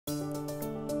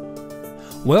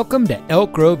Welcome to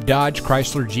Elk Grove Dodge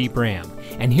Chrysler Jeep Ram,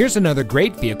 and here's another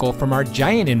great vehicle from our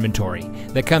giant inventory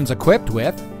that comes equipped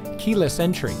with keyless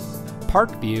entry, park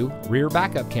view rear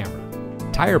backup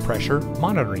camera, tire pressure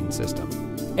monitoring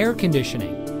system, air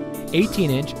conditioning,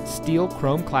 18-inch steel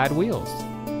chrome clad wheels.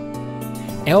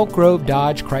 Elk Grove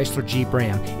Dodge Chrysler Jeep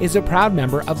Ram is a proud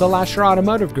member of the Lasher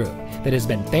Automotive Group that has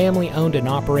been family owned and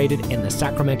operated in the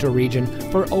Sacramento region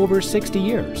for over 60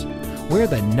 years. We're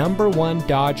the #1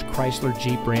 Dodge Chrysler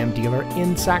Jeep Ram dealer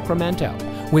in Sacramento,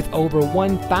 with over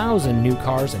 1,000 new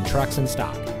cars and trucks in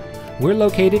stock. We're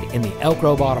located in the Elk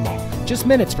Grove Auto Mall, just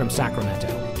minutes from Sacramento,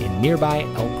 in nearby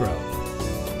Elk Grove.